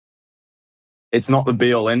It's not the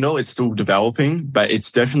be all end all. It's still developing, but it's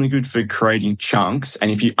definitely good for creating chunks. And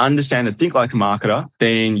if you understand and think like a marketer,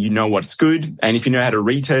 then you know what's good. And if you know how to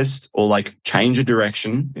retest or like change a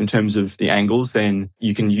direction in terms of the angles, then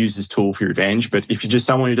you can use this tool for your advantage. But if you're just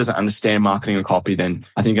someone who doesn't understand marketing or copy, then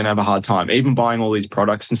I think you're going to have a hard time. Even buying all these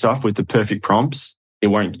products and stuff with the perfect prompts, it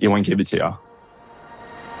won't give it to you.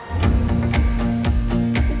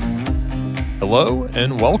 Hello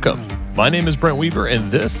and welcome. My name is Brent Weaver,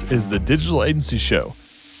 and this is the Digital Agency Show,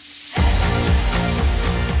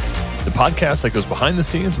 the podcast that goes behind the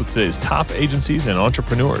scenes with today's top agencies and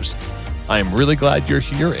entrepreneurs. I am really glad you're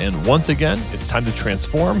here, and once again, it's time to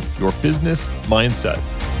transform your business mindset.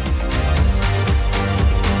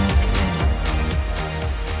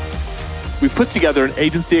 We've put together an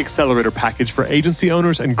agency accelerator package for agency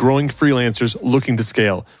owners and growing freelancers looking to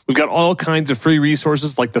scale. We've got all kinds of free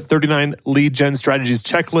resources like the 39 lead gen strategies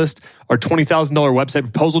checklist, our $20,000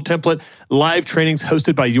 website proposal template, live trainings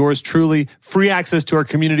hosted by yours truly, free access to our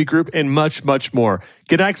community group, and much, much more.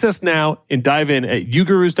 Get access now and dive in at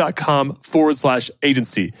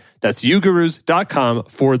ugurus.com/agency. That's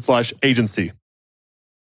ugurus.com/agency.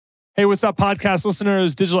 Hey, what's up, podcast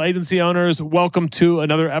listeners, digital agency owners? Welcome to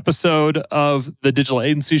another episode of the Digital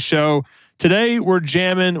Agency Show. Today, we're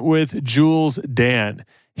jamming with Jules Dan.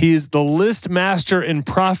 He's the list master and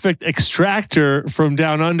profit extractor from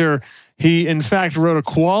down under. He, in fact, wrote a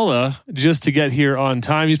koala just to get here on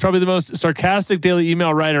time. He's probably the most sarcastic daily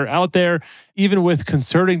email writer out there, even with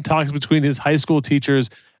concerning talks between his high school teachers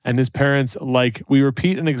and his parents. Like, we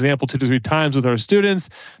repeat an example 2 to 3 times with our students,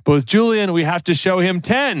 but with Julian, we have to show him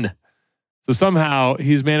 10. So somehow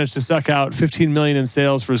he's managed to suck out $15 million in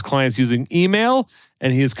sales for his clients using email,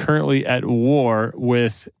 and he is currently at war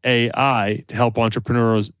with AI to help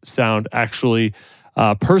entrepreneurs sound actually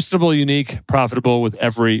personable, unique, profitable with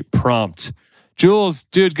every prompt. Jules,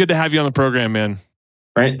 dude, good to have you on the program, man.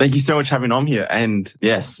 Right. Thank you so much for having me on here. And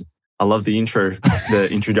yes, I love the intro, the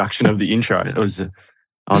introduction of the intro. I was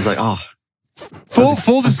like, oh.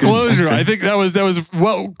 Full disclosure, I think that was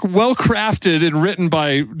well crafted and written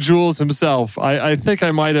by Jules himself. I think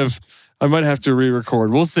I might have to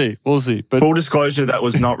re-record. We'll see. But full disclosure, that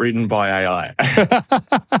was not written by AI.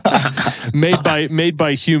 made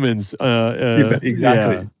by humans.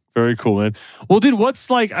 Exactly. Yeah, very cool, man. Well, dude,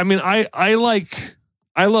 what's like? I mean, I love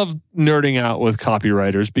nerding out with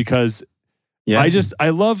copywriters because I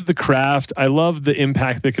love the craft. I love the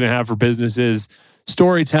impact that it can have for businesses.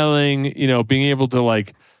 Storytelling, being able to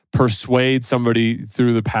like persuade somebody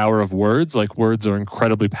through the power of words. Like, words are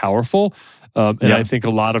incredibly powerful. I think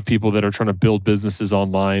a lot of people that are trying to build businesses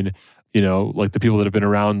online, like the people that have been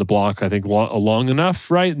around the block, I think long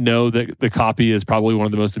enough, right, know that the copy is probably one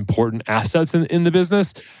of the most important assets in the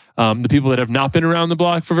business. The people that have not been around the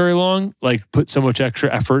block for very long, like, put so much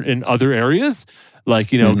extra effort in other areas,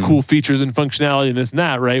 like, cool features and functionality and this and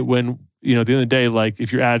that, right? When at the end of the day, like,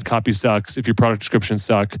 if your ad copy sucks, if your product descriptions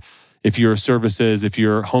suck, if your services, if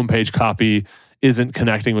your homepage copy isn't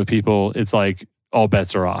connecting with people, it's like all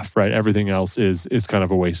bets are off, right? Everything else is kind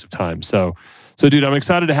of a waste of time. So dude, I'm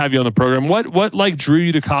excited to have you on the program. What like drew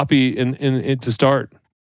you to copy in to start?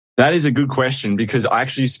 That is a good question, because I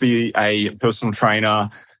actually used to be a personal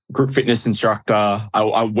trainer, group fitness instructor.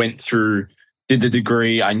 I went through, did the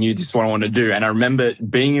degree. I knew this is what I wanted to do. And I remember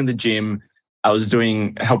being in the gym, I was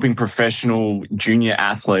helping professional junior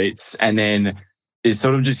athletes. And then it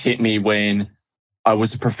sort of just hit me when I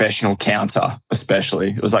was a professional counter,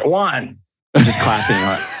 especially. It was like, one, I'm just clapping.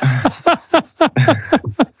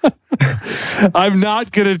 I'm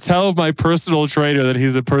not going to tell my personal trainer that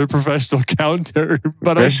he's a professional counter.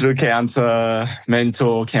 But professional counter,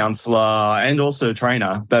 mentor, counselor, and also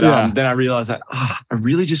trainer. But then I realized that I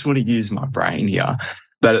really just want to use my brain here.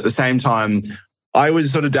 But at the same time, I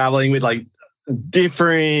was sort of dabbling with like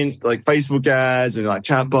different like Facebook ads and like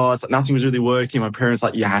chatbots. Nothing was really working. My parents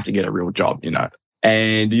like, you have to get a real job,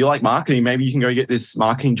 and you like marketing. Maybe you can go get this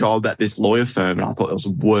marketing job at this lawyer firm. And I thought it was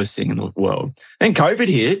the worst thing in the world. Then COVID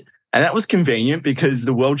hit, and that was convenient because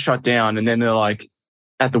the world shut down. And then they're like,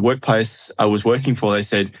 at the workplace I was working for, they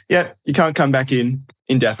said, yeah, you can't come back in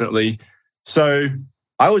indefinitely. So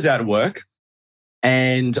I was out of work.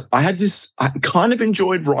 And I kind of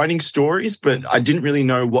enjoyed writing stories, but I didn't really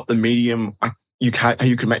know what the medium, how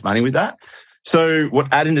you could make money with that. So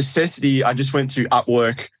out of necessity, I just went to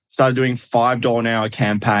Upwork, started doing $5 an hour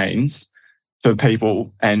campaigns for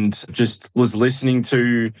people, and just was listening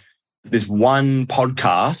to this one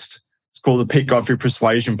podcast. It's called the Pete Godfrey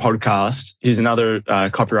Persuasion Podcast. He's another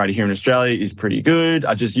copywriter here in Australia. He's pretty good.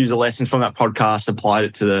 I just used the lessons from that podcast, applied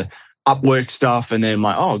it to the Upwork stuff, and then I'm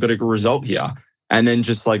like, oh, I got a good result here. And then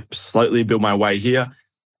just like slowly build my way here.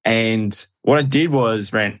 And what I did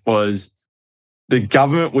was the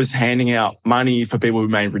government was handing out money for people who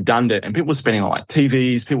made redundant, and people were spending it on like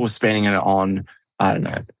TVs, people were spending it on, I don't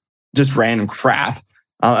know, just random crap.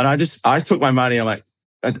 And I took my money.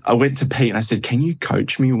 I went to Pete and I said, can you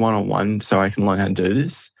coach me one-on-one so I can learn how to do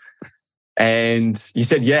this? And he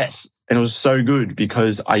said yes. And it was so good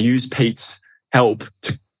because I used Pete's help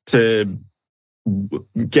to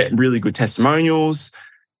get really good testimonials,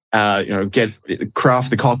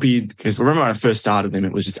 craft the copy. Because remember when I first started them,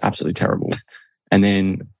 it was just absolutely terrible. And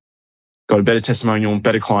then got a better testimonial,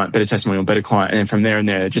 better client, better testimonial, better client. And then from there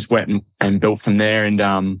it just went and built from there.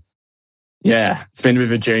 And it's been a bit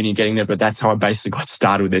of a journey getting there, but that's how I basically got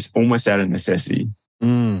started with this, almost out of necessity.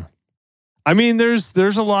 I mean, there's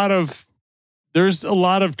a lot of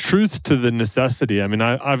truth to the necessity. I mean,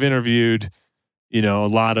 I've interviewed, a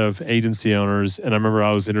lot of agency owners, and I remember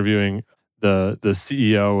I was interviewing the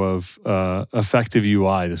CEO of Effective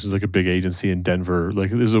UI. This was like a big agency in Denver. Like,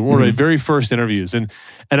 this was one of my very first interviews, and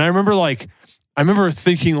I remember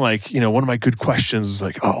thinking like, one of my good questions was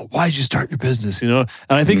like, oh, why did you start your business? And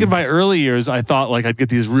I think in my early years, I thought like I'd get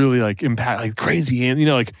these really like impact, like crazy, and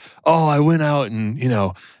like, oh, I went out and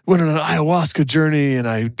went on an ayahuasca journey and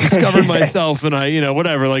I discovered myself and I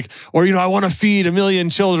whatever, like, or I want to feed 1 million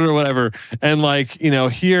children or whatever, and like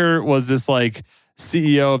here was this like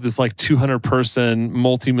CEO of this like 200-person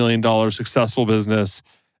multi-million-dollar successful business,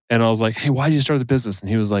 and I was like, hey, why did you start the business? And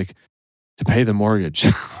he was like, to pay the mortgage.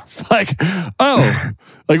 It's like, oh,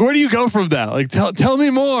 like where do you go from that? Like, tell me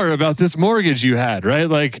more about this mortgage you had, right?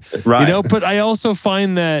 Like, right. But I also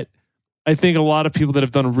find that I think a lot of people that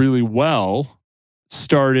have done really well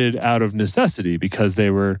started out of necessity because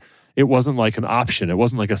it wasn't like an option. It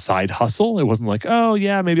wasn't like a side hustle. It wasn't like, oh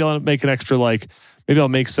yeah, maybe I'll make an extra, like, maybe I'll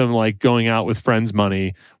make some like going out with friends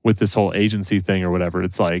money with this whole agency thing or whatever.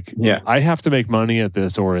 It's like, I have to make money at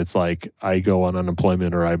this, or it's like I go on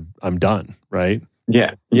unemployment or I'm done, right?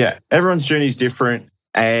 Yeah. Everyone's journey is different.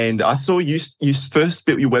 And I saw you first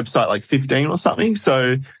built your website like 15 or something.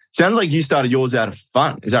 So sounds like you started yours out of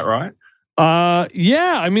fun. Is that right?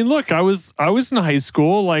 Yeah. I mean, look, I was in high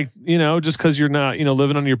school, like, just because you're not,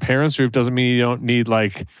 living on your parents' roof doesn't mean you don't need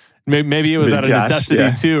like, maybe it was out of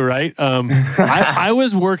necessity too, right? I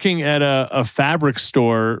was working at a fabric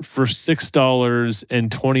store for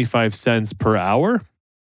 $6.25 per hour.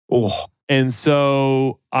 Oh. And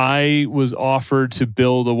so I was offered to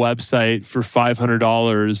build a website for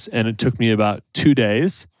 $500, and it took me about 2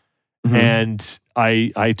 days. Mm-hmm. And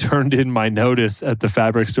I turned in my notice at the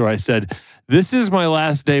fabric store. I said, this is my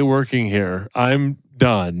last day working here. I'm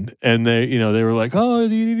done. And they were like, oh,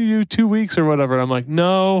 do you need to do 2 weeks or whatever? And I'm like,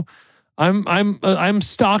 no, I'm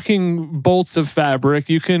stocking bolts of fabric.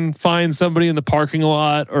 You can find somebody in the parking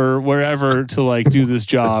lot or wherever to like do this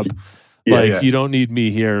job. You don't need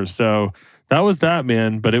me here. So that was that,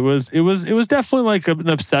 man. But it was definitely like an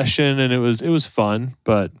obsession, and it was fun.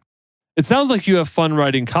 But it sounds like you have fun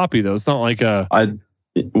writing copy, though. It's not like or at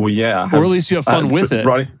least you have fun with it.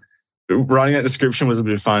 Writing that description was a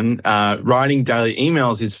bit of fun. Writing daily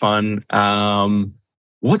emails is fun.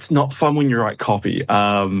 What's not fun when you write copy?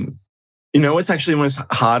 What's actually the most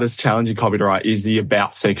hardest, challenging copy to write is the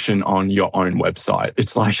about section on your own website.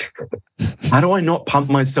 It's like, how do I not pump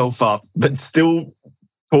myself up, but still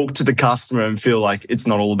talk to the customer and feel like it's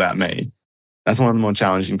not all about me? That's one of the more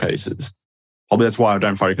challenging pieces. Probably that's why I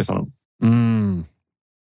don't focus on them.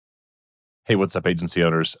 Hey, what's up, agency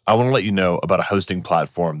owners? I want to let you know about a hosting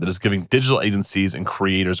platform that is giving digital agencies and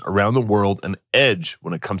creators around the world an edge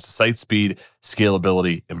when it comes to site speed,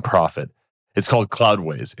 scalability, and profit. It's called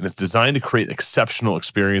Cloudways, and it's designed to create exceptional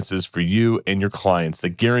experiences for you and your clients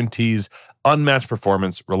that guarantees unmatched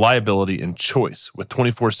performance, reliability, and choice with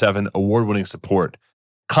 24/7 award-winning support.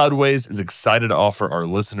 Cloudways is excited to offer our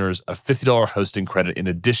listeners a $50 hosting credit in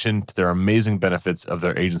addition to their amazing benefits of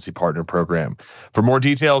their agency partner program. For more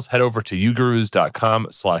details, head over to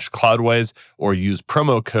ugurus.com/Cloudways or use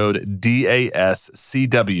promo code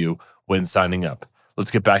DASCW when signing up.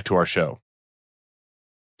 Let's get back to our show.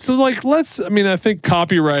 So I think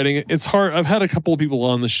copywriting, it's hard. I've had a couple of people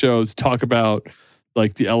on the show to talk about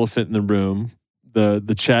like the elephant in the room, the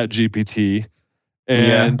ChatGPT.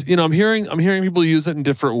 And I'm hearing people use it in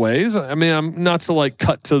different ways. I mean, I'm not to like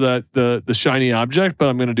cut to the shiny object, but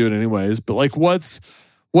I'm going to do it anyways. But like, what's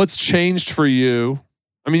changed for you?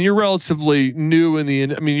 I mean, you're relatively new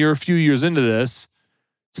you're a few years into this,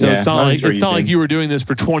 so it's not like you were doing this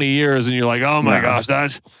for 20 years and you're like, oh my gosh,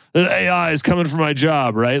 the AI is coming for my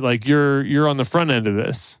job, right? Like you're on the front end of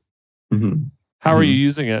this. Mm-hmm. How are you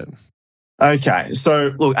using it? Okay.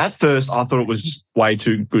 So look, at first I thought it was just way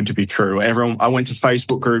too good to be true. I went to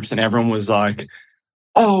Facebook groups and everyone was like,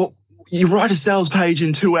 oh, you write a sales page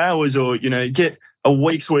in 2 hours, or, get a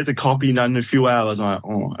week's worth of copy done in a few hours. I'm like,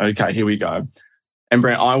 oh, okay, here we go. And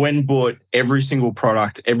Brent, I went and bought every single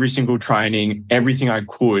product, every single training, everything I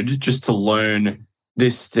could just to learn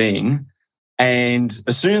this thing. And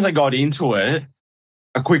as soon as I got into it,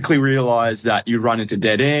 I quickly realized that you run into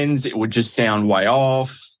dead ends. It would just sound way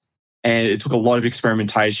off. And it took a lot of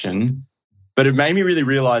experimentation. But it made me really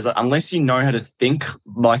realize that unless you know how to think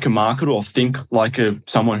like a marketer or think like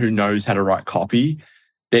someone who knows how to write copy,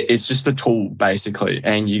 that it's just a tool, basically.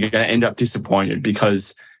 And you're going to end up disappointed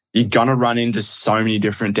because you're going to run into so many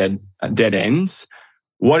different dead ends.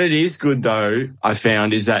 What it is good, though, I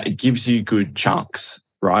found, is that it gives you good chunks,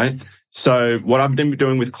 right? So what I've been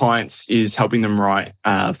doing with clients is helping them write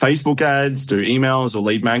Facebook ads, do emails or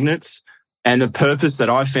lead magnets. And the purpose that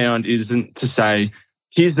I found isn't to say,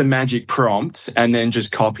 here's the magic prompt and then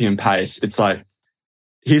just copy and paste. It's like,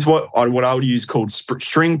 here's what I would use called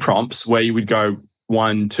string prompts, where you would go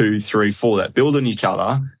 1, 2, 3, 4 that build on each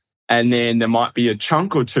other. And then there might be a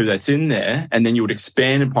chunk or two that's in there. And then you would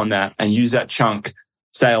expand upon that and use that chunk,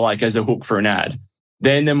 say, like as a hook for an ad.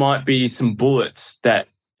 Then there might be some bullets that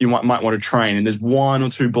you might want to train. And there's 1 or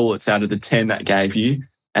 2 bullets out of the 10 that gave you.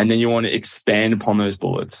 And then you want to expand upon those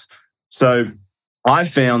bullets. So I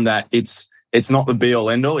found that it's not the be all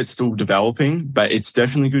end all. It's still developing, but it's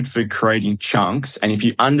definitely good for creating chunks. And if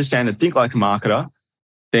you understand and think like a marketer,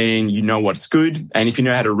 then you know what's good. And if you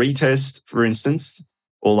know how to retest, for instance,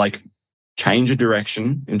 or like change a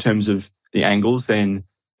direction in terms of the angles, then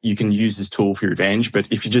you can use this tool for your advantage. But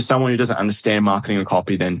if you're just someone who doesn't understand marketing or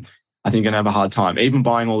copy, then I think you're going to have a hard time. Even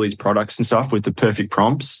buying all these products and stuff with the perfect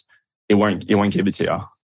prompts, it won't give it to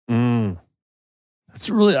you. That's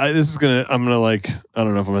really, I'm going to like, I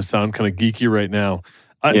don't know if I'm going to sound kind of geeky right now.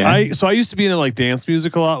 So I used to be into like dance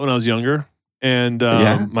music a lot when I was younger. And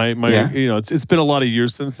it's been a lot of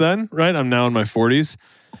years since then, right? I'm now in my 40s.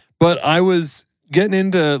 But I was getting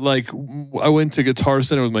into I went to Guitar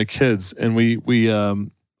Center with my kids, and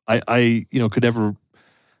I could never,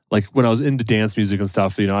 like when I was into dance music and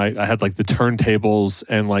stuff, I had like the turntables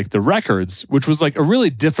and like the records, which was like a really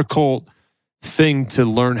difficult thing to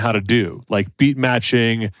learn how to do, like beat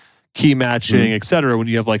matching, key matching, etc. When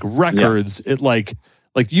you have like records, it like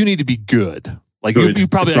you need to be good. Like you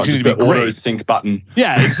probably actually need to be great. Auto sync button.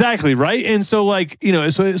 Yeah, exactly, right. And so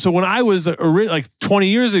so when I was like 20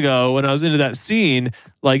 years ago, when I was into that scene,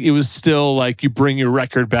 like it was still like you bring your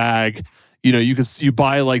record bag. You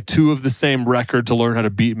buy like 2 of the same record to learn how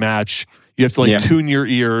to beat match. You have to tune your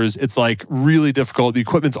ears. It's like really difficult. The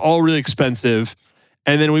equipment's all really expensive.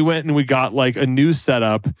 And then we went and we got like a new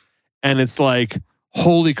setup, and it's like,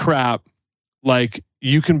 holy crap, like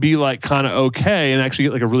you can be like kind of okay and actually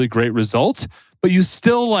get like a really great result, but you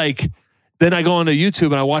still like, then I go onto YouTube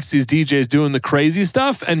and I watch these DJs doing the crazy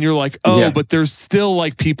stuff, and you're like, but there's still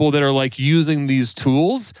like people that are like using these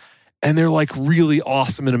tools and they're like really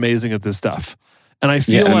awesome and amazing at this stuff. And I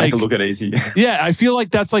feel like, make it look it easy. I feel like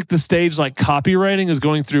that's like the stage like copywriting is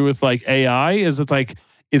going through with like AI, is it's like,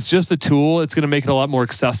 it's just a tool. It's going to make it a lot more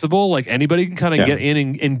accessible. Like anybody can kind of get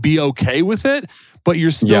in and be okay with it, but you're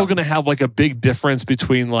still going to have like a big difference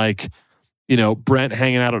between like, Brent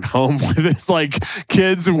hanging out at home with his like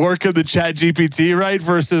kids working the ChatGPT, right?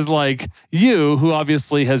 Versus like you, who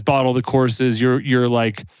obviously has bought all the courses.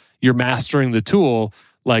 You're mastering the tool.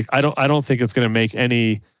 Like I don't think it's going to make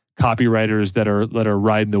any copywriters that are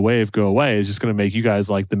riding the wave go away. It's just going to make you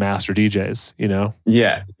guys like the master DJs,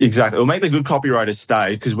 Yeah, exactly. It'll make the good copywriters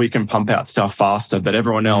stay because we can pump out stuff faster, but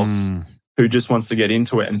everyone else who just wants to get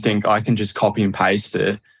into it and think I can just copy and paste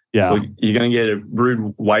it, you're going to get a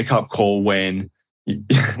rude wake-up call when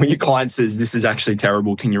your client says, this is actually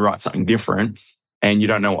terrible, can you write something different? And you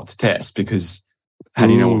don't know what to test because how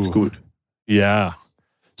do you know what's good? Yeah.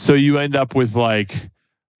 So you end up with like,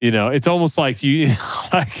 it's almost like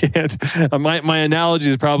I can't, my analogy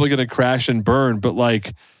is probably going to crash and burn, but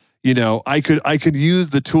like, I could use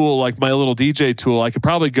the tool, like my little DJ tool. I could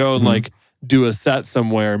probably go and like do a set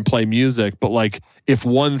somewhere and play music. But like, if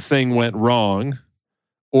one thing went wrong,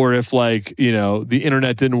 or if like, the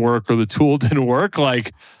internet didn't work or the tool didn't work,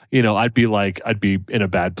 like, I'd be in a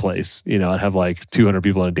bad place. I'd have like 200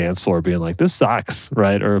 people on a dance floor being like, this sucks,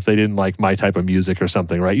 right? Or if they didn't like my type of music or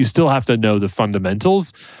something, right? You still have to know the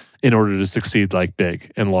fundamentals in order to succeed like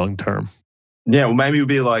big and long term. Yeah, well, maybe it would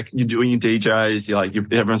be like you're doing your DJs,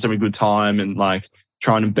 everyone's having a good time and like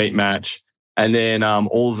trying to beat match. And then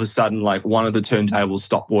all of a sudden, like one of the turntables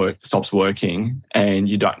stops working,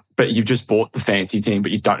 and but you've just bought the fancy thing,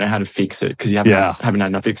 but you don't know how to fix it because you haven't had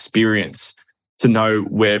enough experience to know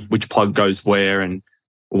which plug goes where. And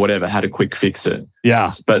or whatever, how to quick fix it. Yeah.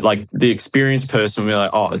 But like the experienced person will be like,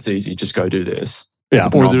 oh, it's easy, just go do this. Yeah,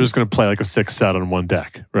 or they're just going to play like a 6 set on one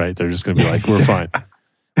deck, right? They're just going to be like, we're fine.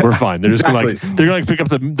 We're fine. They're just going to pick up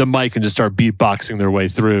the mic and just start beatboxing their way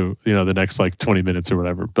through, the next like 20 minutes or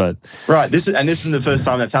whatever. But right, this is the first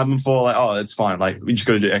time that's happened before. Like, oh, it's fine. Like, we just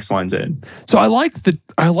got to do X, Y, and Z. So I like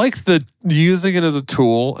the using it as a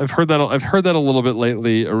tool. I've heard that a little bit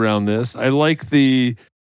lately around this. I like the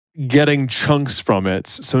getting chunks from it.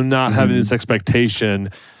 So not having this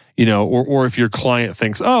expectation. Or if your client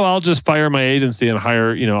thinks, oh, I'll just fire my agency and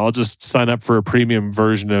hire, I'll just sign up for a premium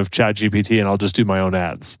version of ChatGPT and I'll just do my own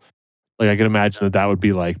ads. Like I can imagine that would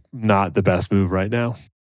be like not the best move right now.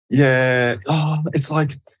 Yeah. Oh, it's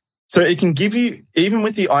like, so it can give you, even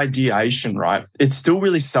with the ideation, right? It still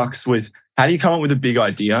really sucks with how do you come up with a big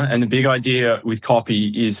idea? And the big idea with copy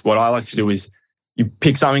is what I like to do is you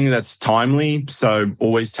pick something that's timely. So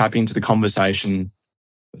always tap into the conversation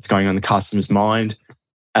that's going on in the customer's mind.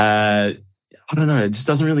 I don't know. It just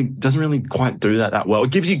doesn't really quite do that well.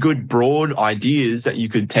 It gives you good broad ideas that you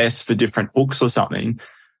could test for different hooks or something.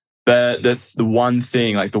 But that's the one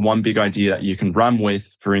thing, like the one big idea that you can run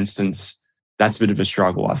with, for instance, that's a bit of a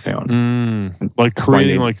struggle I found. Like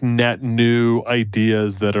creating like net new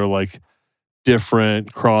ideas that are like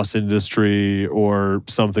different cross industry or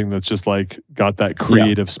something that's just like got that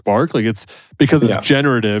creative spark. Like it's because it's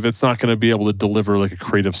generative. It's not going to be able to deliver like a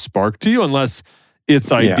creative spark to you unless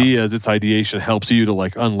its ideas, its ideation helps you to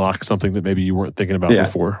like unlock something that maybe you weren't thinking about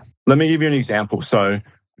before. Let me give you an example. So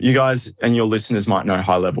you guys and your listeners might know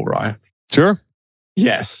High Level, right? Sure.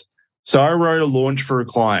 Yes. So I wrote a launch for a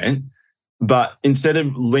client, but instead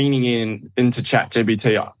of leaning into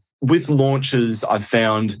ChatGPT, with launches, I've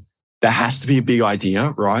found there has to be a big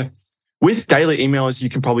idea, right? With daily emails, you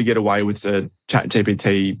can probably get away with the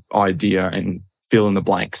ChatGPT idea and fill in the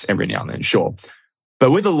blanks every now and then, sure.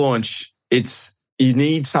 But with a launch, you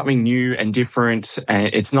need something new and different,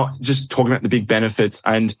 and it's not just talking about the big benefits.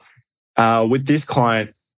 And with this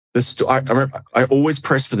client, I always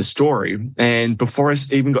press for the story. And before I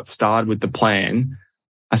even got started with the plan,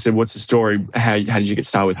 I said, "What's the story? How did you get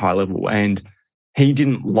started with High Level?" And he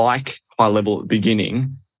didn't like High Level at the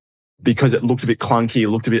beginning because it looked a bit clunky, it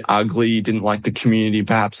looked a bit ugly. He didn't like the community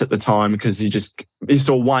perhaps at the time because he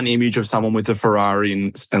saw one image of someone with a Ferrari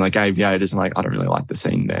and like aviators, and like, I don't really like the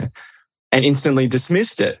scene there. And instantly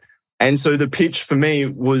dismissed it. And so the pitch for me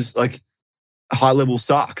was like, High Level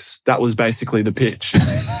sucks. That was basically the pitch.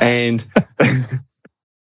 And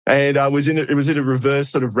it was in a reverse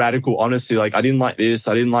sort of radical honesty. Like, I didn't like this,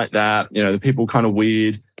 I didn't like that. The people kind of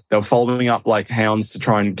weird. They were following up like hounds to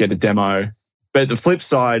try and get a demo. But the flip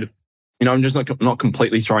side, I'm just not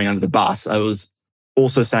completely throwing under the bus. I was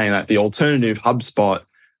also saying that the alternative, HubSpot,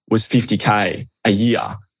 was $50K a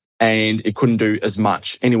year. And it couldn't do as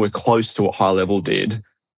much anywhere close to what High Level did.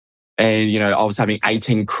 And, I was having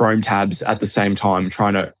 18 Chrome tabs at the same time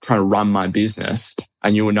trying to run my business.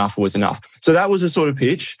 I knew enough was enough. So that was a sort of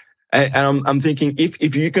pitch. And I'm thinking,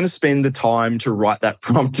 if you're going to spend the time to write that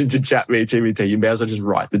prompt into ChatGPT, you may as well just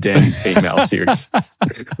write the damn email series.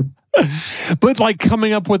 But like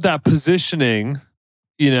coming up with that positioning,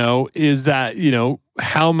 is that,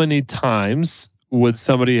 how many times would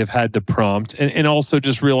somebody have had to prompt? And also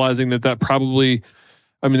just realizing that probably,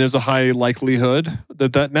 there's a high likelihood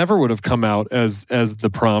that never would have come out as the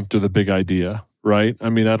prompt or the big idea, right? I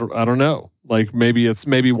don't know. Like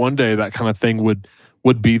maybe one day that kind of thing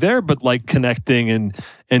would be there, but like connecting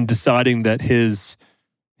and deciding that his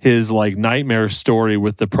like nightmare story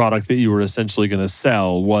with the product that you were essentially going to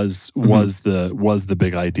sell was the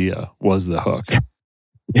big idea, was the hook.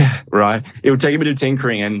 Yeah, right. It would take a bit of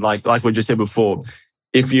tinkering, and like we just said before,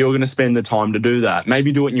 if you're going to spend the time to do that,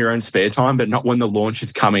 maybe do it in your own spare time, but not when the launch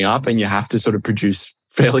is coming up and you have to sort of produce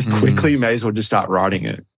fairly quickly. You may as well just start writing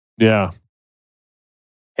it. Yeah.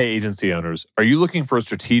 Hey, agency owners, are you looking for a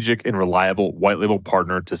strategic and reliable white label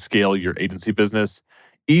partner to scale your agency business?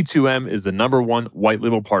 E2M is the #1 white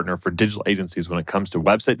label partner for digital agencies when it comes to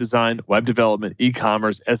website design, web development,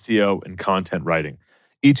 e-commerce, SEO, and content writing.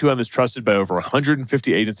 E2M is trusted by over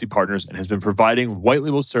 150 agency partners and has been providing white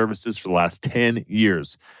label services for the last 10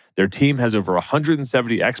 years. Their team has over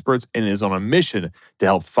 170 experts and is on a mission to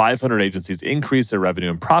help 500 agencies increase their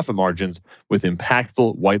revenue and profit margins with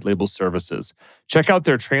impactful white label services. Check out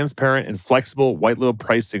their transparent and flexible white label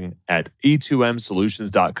pricing at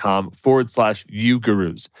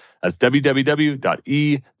e2msolutions.com/ugurus. That's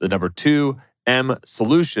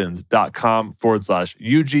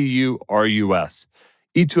www.e2msolutions.com/ugurus.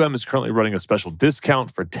 E2M is currently running a special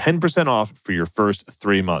discount for 10% off for your first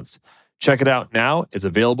 3 months. Check it out now. It's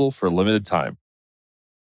available for a limited time.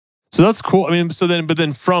 So that's cool. I mean, but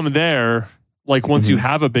then from there, like once you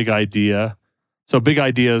have a big idea, so big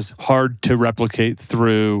idea is hard to replicate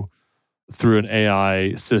through an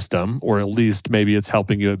AI system, or at least maybe it's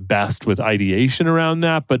helping you at best with ideation around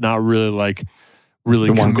that, but not really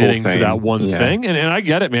committing to that one thing. And I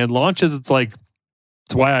get it, man. Launches, it's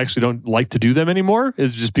why I actually don't like to do them anymore,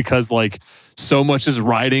 is just because like so much is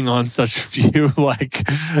riding on such few, like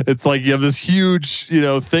it's like you have this huge,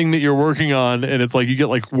 thing that you're working on, and it's like you get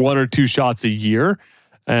like 1 or 2 shots a year.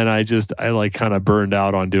 And I like kind of burned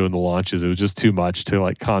out on doing the launches. It was just too much to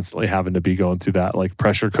like constantly having to be going through that like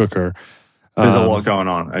pressure cooker. There's a lot going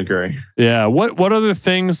on. I agree. Yeah. What other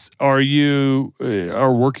things are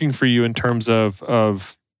working for you in terms of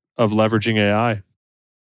leveraging AI?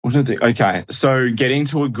 Okay, so getting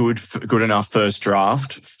to a good enough first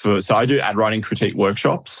draft. So I do ad writing critique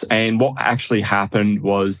workshops, and what actually happened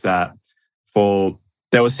was that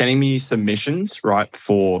they were sending me submissions, right,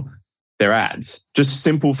 for their ads, just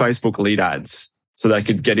simple Facebook lead ads, so they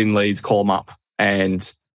could get in leads, call them up,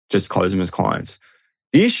 and just close them as clients.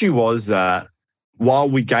 The issue was that while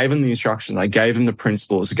we gave them the instructions, I gave them the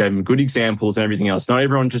principles, I gave them good examples and everything else, not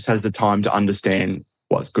everyone just has the time to understand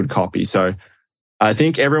what's good copy. So I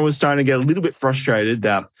think everyone was starting to get a little bit frustrated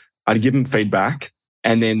that I'd give them feedback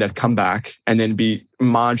and then they'd come back and then be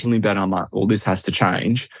marginally better. I'm like, well, this has to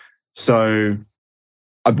change. So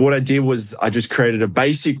what I did was I just created a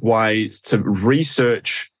basic way to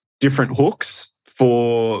research different hooks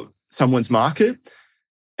for someone's market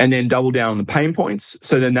and then double down on the pain points.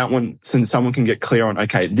 So then since someone can get clear on,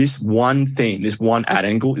 okay, this one thing, this one ad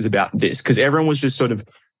angle is about this. Because everyone was just sort of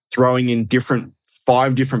throwing in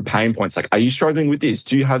 5 different pain points. Like, are you struggling with this?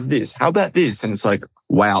 Do you have this? How about this? And it's like,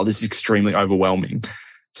 wow, this is extremely overwhelming.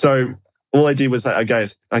 So all I did was, okay,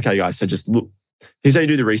 guys, so just look, here's how you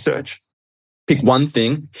do the research. Pick one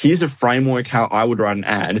thing. Here's a framework how I would write an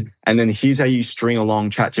ad. And then here's how you string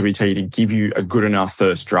along ChatGPT to give you a good enough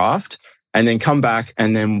first draft. And then come back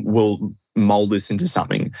and then we'll mold this into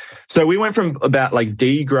something. So we went from about like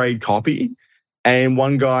D grade copy, and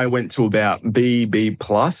one guy went to about B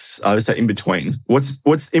plus. I would say in between.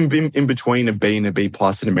 What's in between a B and a B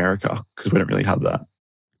plus in America? Because we don't really have that.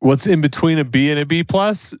 What's in between a B and a B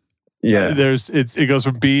plus? Yeah, it goes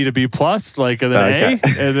from B to B plus, like, and then A,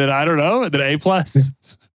 and then I don't know, and then A plus.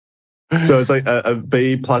 So it's like a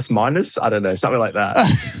B plus minus. I don't know, something like that.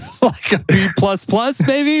 Like a B plus plus,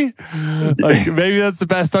 maybe. Like maybe that's the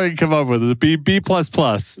best I can come up with. Is a B plus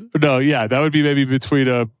plus. No, yeah, that would be maybe between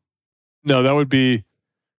a. No, that would be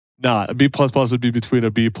not. A B plus plus would be between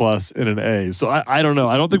a B plus and an A. So I don't know.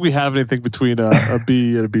 I don't think we have anything between a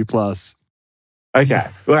B and a B plus. Okay.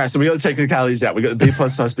 All right. So we got the technicalities out. We got the B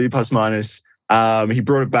plus plus, B plus minus. He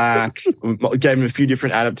brought it back, gave him a few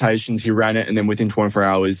different adaptations. He ran it, and then within 24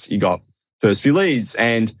 hours, he got first few leads.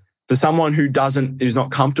 And for someone who's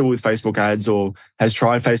not comfortable with Facebook ads or has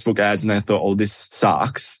tried Facebook ads and they thought, oh, this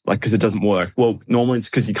sucks, like, because it doesn't work. Well, normally it's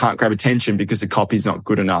because you can't grab attention because the copy's not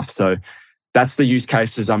good enough. So that's the use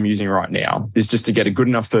cases I'm using right now, is just to get a good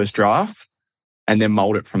enough first draft and then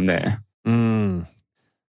mold it from there.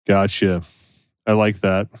 Gotcha. I like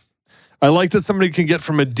that. I like that somebody can get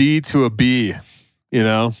from a D to a B,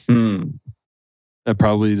 That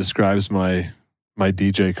probably describes my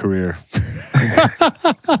DJ career.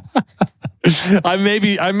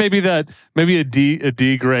 maybe a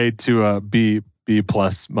D grade to a B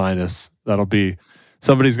plus minus. That'll be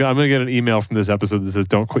I'm going to get an email from this episode that says,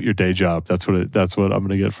 "Don't quit your day job." That's what I'm going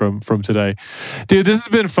to get from today. Dude, this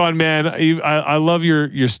has been fun, man. I love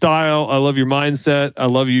your style. I love your mindset. I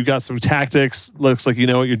love you got some tactics. Looks like you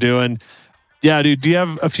know what you're doing. Yeah, dude. Do you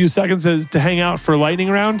have a few seconds to hang out for lightning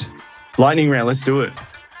round? Lightning round. Let's do it.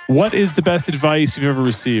 What is the best advice you've ever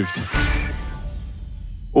received?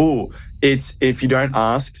 Oh, it's if you don't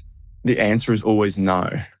ask, the answer is always no.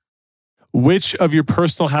 Which of your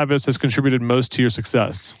personal habits has contributed most to your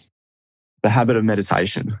success? The habit of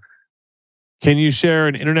meditation. Can you share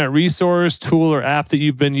an internet resource, tool, or app that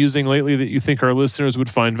you've been using lately that you think our listeners would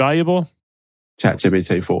find valuable?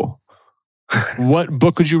 ChatGPT 4. What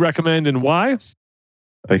book would you recommend and why?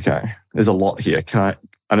 Okay, there's a lot here.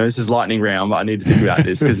 I know this is lightning round, but I need to think about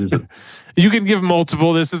this because you can give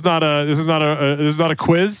multiple. This is not a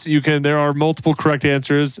quiz. There are multiple correct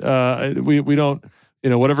answers. We don't,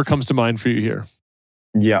 whatever comes to mind for you here.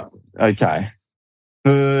 Yeah. Okay.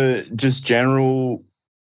 Just general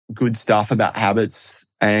good stuff about habits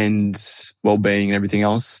and well-being and everything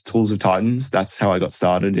else. Tools of Titans. That's how I got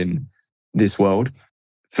started in this world.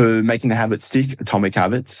 For making the habit stick, Atomic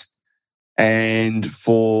Habits. And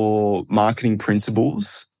for marketing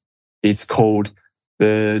principles, it's called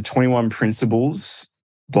the 21 Principles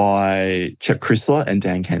by Chuck Chrysler and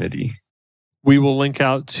Dan Kennedy. We will link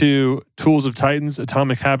out to Tools of Titans,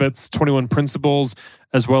 Atomic Habits, 21 Principles,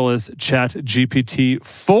 as well as ChatGPT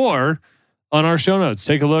 4 on our show notes.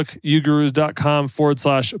 Take a look,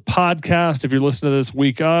 ugurus.com/podcast. If you're listening to this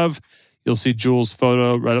week of, you'll see Jules'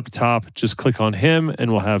 photo right up the top. Just click on him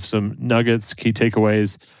and we'll have some nuggets, key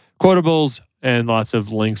takeaways, quotables, and lots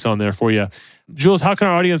of links on there for you. Jules, how can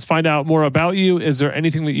our audience find out more about you? Is there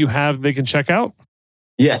anything that you have they can check out?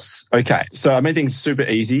 Yes. Okay. So I made things super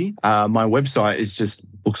easy. My website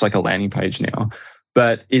looks like a landing page now,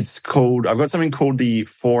 but I've got something called the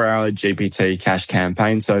 4-Hour GPT Cash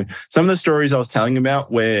Campaign. So some of the stories I was telling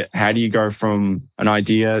about how do you go from an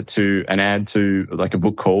idea to an ad to like a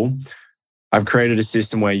book call? I've created a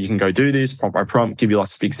system where you can go do this prompt by prompt, give you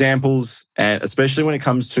lots of examples, and especially when it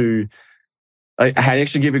comes to how to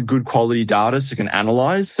actually give a good quality data so you can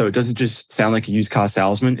analyze. So it doesn't just sound like a used car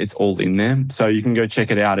salesman. It's all in there. So you can go check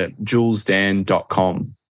it out at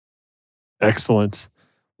julesdan.com. Excellent.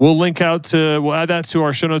 We'll add that to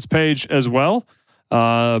our show notes page as well.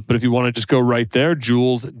 But if you want to just go right there,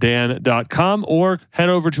 julesdan.com, or head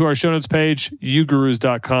over to our show notes page,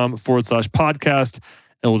 ugurus.com/podcast,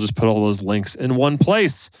 and we'll just put all those links in one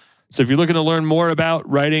place. So if you're looking to learn more about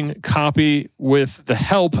writing copy with the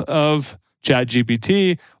help of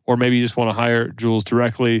ChatGPT, or maybe you just want to hire Jules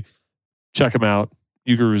directly, check him out,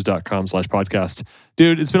 ugurus.com/podcast.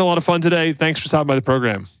 Dude, it's been a lot of fun today. Thanks for stopping by the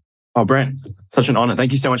program. Oh, Brent, such an honor.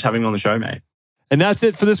 Thank you so much for having me on the show, mate. And that's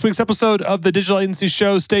it for this week's episode of the Digital Agency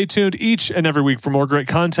Show. Stay tuned each and every week for more great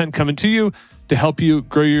content coming to you to help you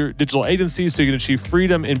grow your digital agency so you can achieve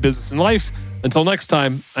freedom in business and life. Until next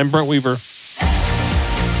time, I'm Brent Weaver.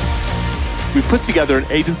 We put together an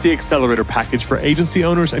agency accelerator package for agency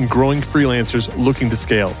owners and growing freelancers looking to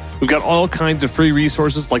scale. We've got all kinds of free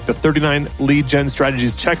resources like the 39 lead gen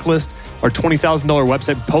strategies checklist, our $20,000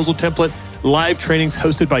 website proposal template, live trainings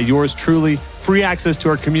hosted by yours truly, free access to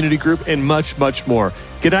our community group, and much, much more.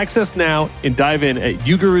 Get access now and dive in at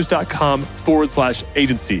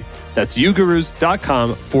ugurus.com/agency. That's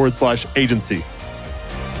ugurus.com/agency.